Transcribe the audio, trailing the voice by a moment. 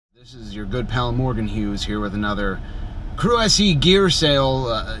This is your good pal Morgan Hughes here with another Crew SE gear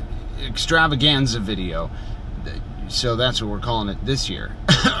sale extravaganza video. So that's what we're calling it this year.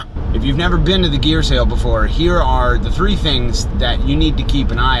 If you've never been to the gear sale before, here are the 3 things that you need to keep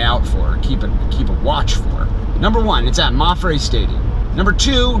an eye out for, keep a watch for. Number 1, it's at MAPFRE Stadium. Number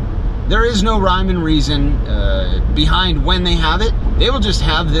 2, there is no rhyme and reason behind when they have it. They will just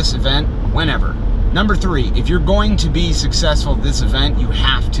have this event whenever. Number 3, if you're going to be successful at this event, you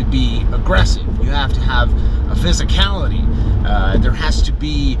have to be aggressive. You have to have a physicality. There has to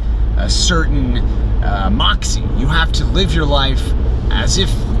be a certain moxie. You have to live your life as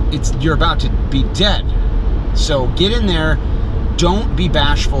if you're about to be dead. So get in there, don't be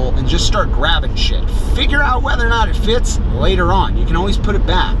bashful, and just start grabbing shit. Figure out whether or not it fits later on. You can always put it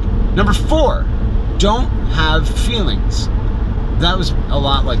back. Number 4, don't have feelings. That was a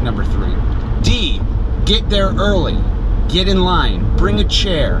lot like number 3. D, get there early, get in line, bring a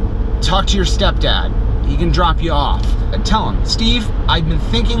chair, talk to your stepdad, he can drop you off. And tell him, Steve, I've been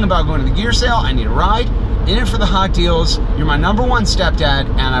thinking about going to the gear sale, I need a ride, in it for the hot deals, you're my #1 stepdad,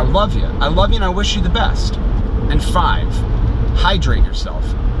 and I love you. I love you and I wish you the best. And 5, hydrate yourself.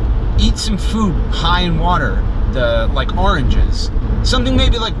 Eat some food high in water, like oranges, something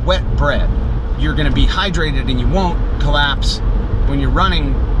maybe like wet bread. You're gonna be hydrated and you won't collapse when you're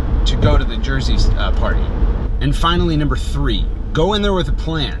running to go to the Jersey party. And finally, number 3, go in there with a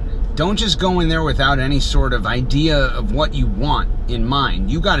plan. Don't just go in there without any sort of idea of what you want in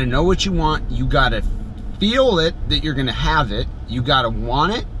mind. You gotta know what you want, you gotta feel it, that you're gonna have it, you gotta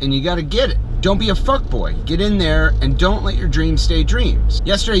want it, and you gotta get it. Don't be a fuckboy. Get in there and don't let your dreams stay dreams.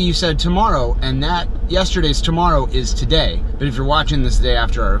 Yesterday you said tomorrow, and that yesterday's tomorrow is today. But if you're watching this the day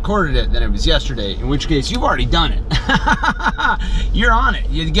after I recorded it, then it was yesterday, in which case you've already done it. You're on it.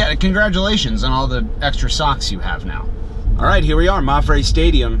 You get it. Congratulations on all the extra socks you have now. All right, here we are, MAPFRE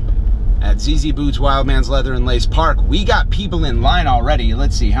Stadium at ZZ Boots Wildman's Leather and Lace Park. We got people in line already.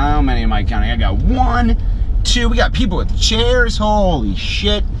 Let's see, how many am I counting? I got 1, 2, we got people with chairs, holy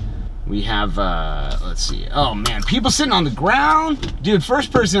shit. We have, let's see, oh man, people sitting on the ground. Dude,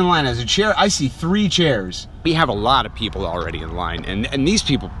 first person in line has a chair. I see 3 chairs. We have a lot of people already in line, and these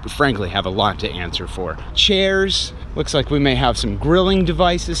people, frankly, have a lot to answer for. Chairs, looks like we may have some grilling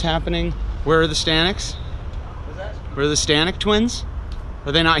devices happening. Where are the Staniks? Where are the Stanik twins?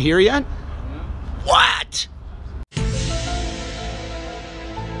 Are they not here yet? What?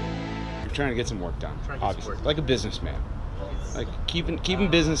 You're trying to get some work done, obviously, like a businessman. Like keeping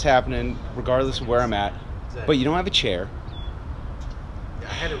business happening regardless of where I'm at. But you don't have a chair. I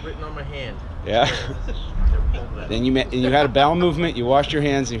had it written on my hand. Yeah. Then you had a bowel movement, you washed your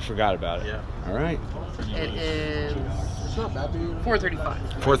hands and you forgot about it. Yeah. All right. It is 4:35.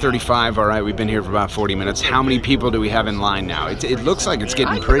 4:35, all right, we've been here for about 40 minutes. How many people do we have in line now? It looks like it's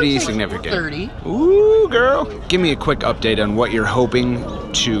getting pretty significant. 30. Ooh, girl. Give me a quick update on what you're hoping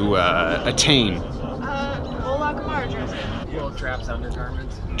to attain. Traps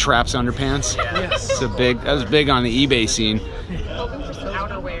undergarments. Traps underpants? Yes. That was big on the eBay scene.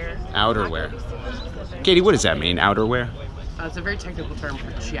 Outerwear. Outerwear. Katie, what does that mean, outerwear? It's a very technical term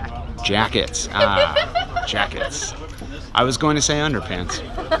for jacket. Jackets. Ah, jackets. I was going to say underpants.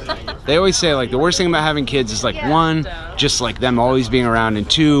 They always say, like, the worst thing about having kids is, like, 1, just like them always being around, and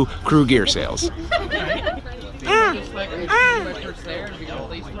 2, crew gear sales.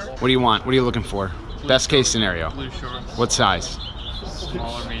 What do you want? What are you looking for? Best case scenario. Blue shorts. What size?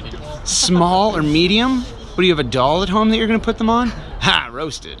 Small or medium. Small or medium? What, do you have a doll at home that you're going to put them on? Ha!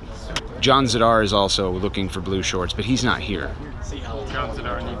 Roasted. John Zadar is also looking for blue shorts, but he's not here. John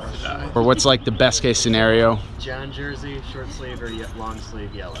Zadar needs to die. Or what's like the best case scenario? John jersey, short sleeve or long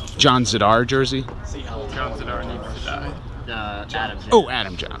sleeve yellow. John Zadar jersey? John Zadar needs to die. Adam John. Oh,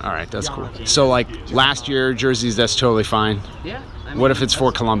 Adam John. All right, that's cool. So like last year jerseys, that's totally fine. Yeah. What if it's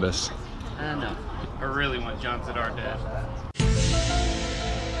for Columbus? No. I really want John Zadar dead.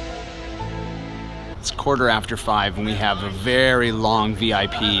 It's 5:15 and we have a very long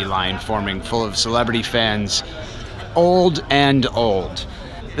VIP line forming full of celebrity fans, old and old.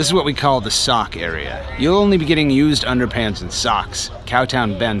 This is what we call the sock area. You'll only be getting used underpants and socks.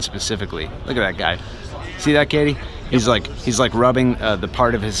 Cowtown Ben specifically. Look at that guy. See that, Katie? He's like rubbing the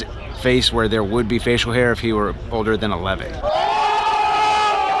part of his face where there would be facial hair if he were older than 11.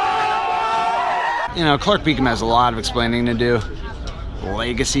 You know, Clark Beacom has a lot of explaining to do.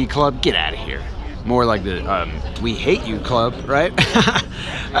 Legacy Club, get out of here. More like the We Hate You Club, right?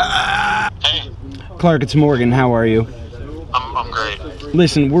 Hey, Clark, it's Morgan. How are you? I'm great.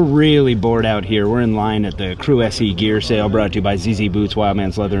 Listen, we're really bored out here. We're in line at the Crew SE gear sale brought to you by ZZ Boots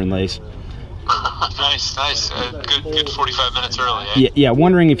Wildman's Leather and Lace. Nice. Good 45 minutes early, eh? Yeah,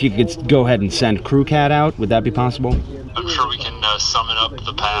 wondering if you could go ahead and send Crew Cat out. Would that be possible? I'm sure we can summon up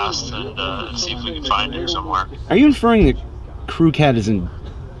the past and see if we can find him somewhere. Are you inferring that Crew Cat isn't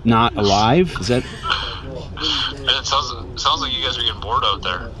not alive? Is that... It sounds like you guys are getting bored out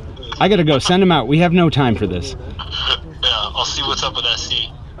there. I gotta go. Send him out. We have no time for this. Yeah, I'll see what's up with SC.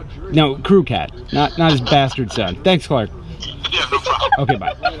 No, Crew Cat. Not his bastard son. Thanks, Clark. Yeah, no problem. Okay,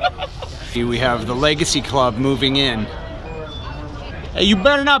 bye. We have the Legacy Club moving in. Hey, you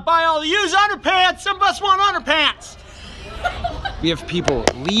better not buy all the used underpants! Some of us want underpants! We have people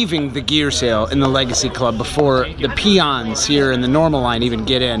leaving the gear sale in the Legacy Club before the peons here in the normal line even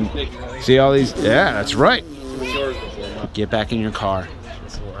get in. See all these? Yeah, that's right. Get back in your car.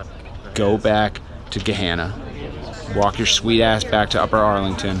 Go back to Gahanna. Walk your sweet ass back to Upper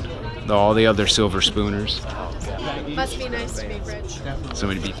Arlington. All the other silver spooners. Must be nice to be rich.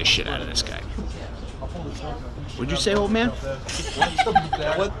 Somebody beat the shit out of this guy. What'd you say, old man?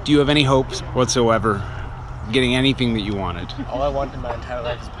 Do you have any hopes whatsoever getting anything that you wanted? All I want in my entire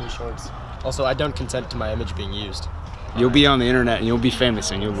life is blue shorts. Also, I don't consent to my image being used. You'll be on the internet and you'll be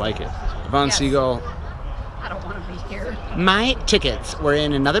famous and you'll like it. Yvonne Seagull. I don't want to be here. My tickets were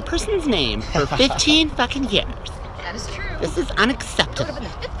in another person's name for 15 fucking years. That is true. This is I would unacceptable. have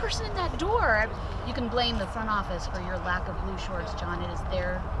been the fifth person in that door. You can blame the front office for your lack of blue shorts, John. It is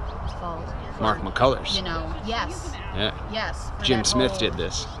their fault. Mark McCullers. You know, yes. Yeah. Yes. for Jim that Smith whole- did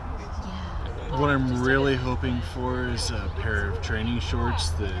this. Yeah. What I'm really hoping for is a pair of training shorts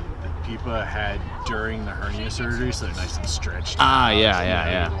that Pipa had during the hernia surgery, so they're nice and stretched. Ah,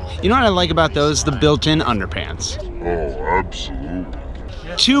 yeah. You know what I like about those? The built-in underpants. Oh, absolutely.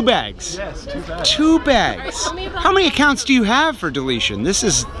 2 bags. Yes, too bad. 2 bags. How many accounts do you have for deletion? This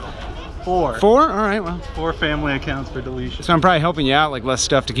is 4. 4? All right, well. 4 family accounts for deletion. So I'm probably helping you out, like less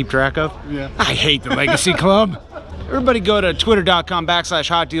stuff to keep track of. Yeah. I hate the Legacy Club. Everybody go to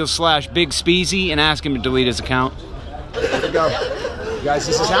twitter.com/hotdeals/BigSpeezy and ask him to delete his account. There we go. Guys,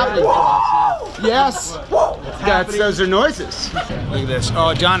 this is happening. Yes. Those are noises. Look at this.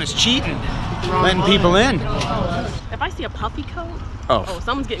 Oh, Don is cheating. Letting people in. If I see a puffy coat, Oh,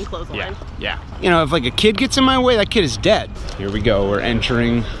 someone's getting clothesline. Yeah. You know, if like a kid gets in my way, that kid is dead. Here we go. We're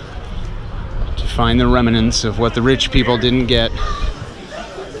entering to find the remnants of what the rich people didn't get.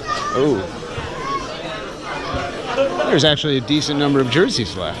 Oh. There's actually a decent number of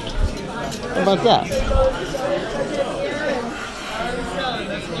jerseys left. How about that?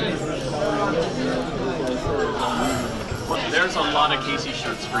 There's a lot of Casey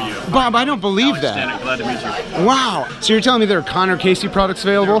shirts for you. Bob, I don't believe Alex that. Janet, glad to meet you. Wow. So you're telling me there are Connor Casey products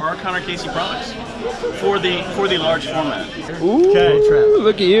available? There are Connor Casey products for the large format. Ooh,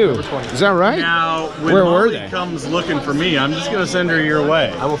 look at you. Is that right? Now, when Where were Molly they? comes looking for me, I'm just gonna send her your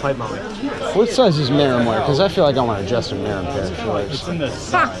way. I will fight Molly. What size is Merrim wear? Because I feel like I want to adjust a Merrim pair of shorts. It's in the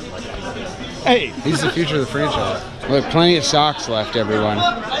side. Hey, he's the future of the franchise. Look, plenty of socks left, everyone.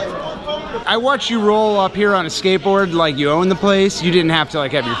 I watched you roll up here on a skateboard like you own the place. You didn't have to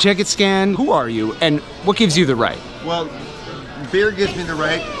like have your ticket scanned. Who are you, and what gives you the right? Well, beer gives me the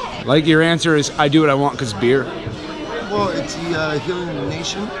right. Like your answer is, I do what I want because beer. Well, it's the healing of the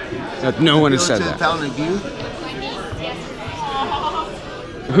nation. That no one has said It's a that. fountain of youth.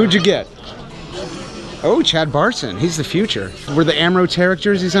 Who'd you get? Oh, Chad Barson. He's the future. Were the Amro Tarek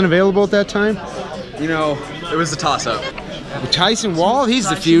jerseys unavailable at that time? You know, it was a toss-up. Tyson Wall, he's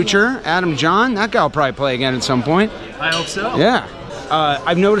the future. Adam John, that guy will probably play again at some point. I hope so. Yeah.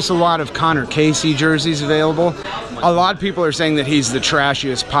 I've noticed a lot of Connor Casey jerseys available. A lot of people are saying that he's the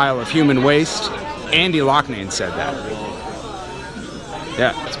trashiest pile of human waste. Andy Loughnane said that.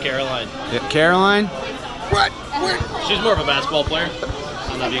 Yeah. It's Caroline. Yeah, Caroline? What? She's more of a basketball player. I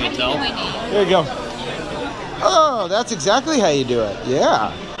don't know if you can tell. There you go. Oh, that's exactly how you do it.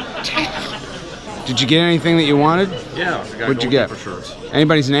 Yeah. Did you get anything that you wanted? Yeah. What'd you get? For shirts.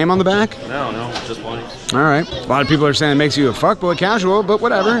 Anybody's name on the back? No, just blanks. All right. A lot of people are saying it makes you a fuckboy casual, but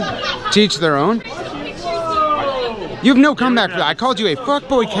whatever. Teach their own. You have no comeback for that. I called you a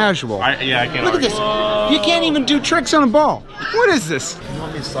fuckboy casual. I can't Look at this. You can't even do tricks on a ball. What is this? You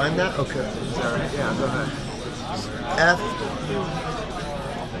want me to sign that? Okay. Is that right? Yeah, go ahead. F.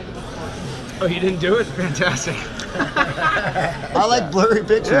 Oh, you didn't do it? Fantastic. I like blurry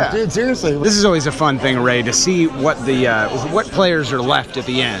pictures, Yeah. dude. Seriously. This is always a fun thing, Ray, to see what the what players are left at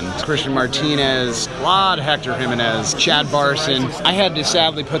the end. Christian Martinez, a lot of Hector Jimenez, Chad Barson. I had to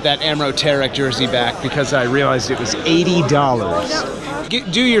sadly put that Amro Tarek jersey back because I realized it was $80.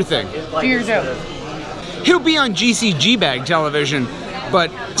 Do your thing. Do your joke. He'll be on GCG Bag television, but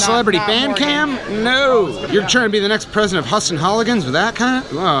Celebrity not Fan Morgan. Cam? No. You're trying to be the next president of Huston Holligans with that kind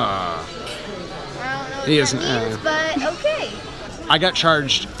of... what He that isn't, means, but okay. I got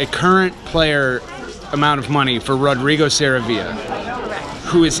charged a current player amount of money for Rodrigo Saravia,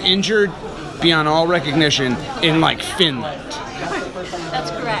 who is injured beyond all recognition in like Finland.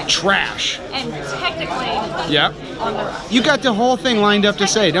 That's correct. Trash. And technically, Yep. on the roster. You got the whole thing lined up to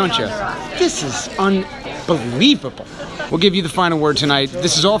say, don't you? This is unbelievable. We'll give you the final word tonight.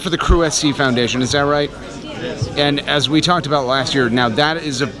 This is all for the Crew SC Foundation, is that right? And as we talked about last year, now that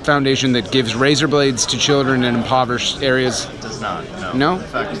is a foundation that gives razor blades to children in impoverished areas. It does not, no. No? In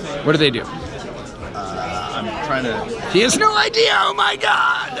fact, What do they do? I'm trying to... He has no idea, oh my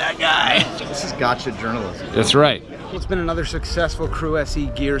God, that guy. This is gotcha journalism. That's right. It's been another successful Crew SE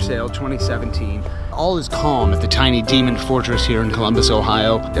Gear Sale 2017. All is calm at the tiny Demon Fortress here in Columbus,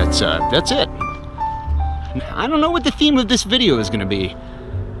 Ohio. That's it. I don't know what the theme of this video is gonna be.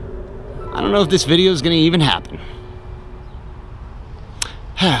 I don't know if this video is gonna even happen.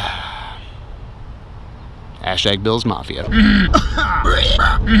 Hashtag Bill's Mafia.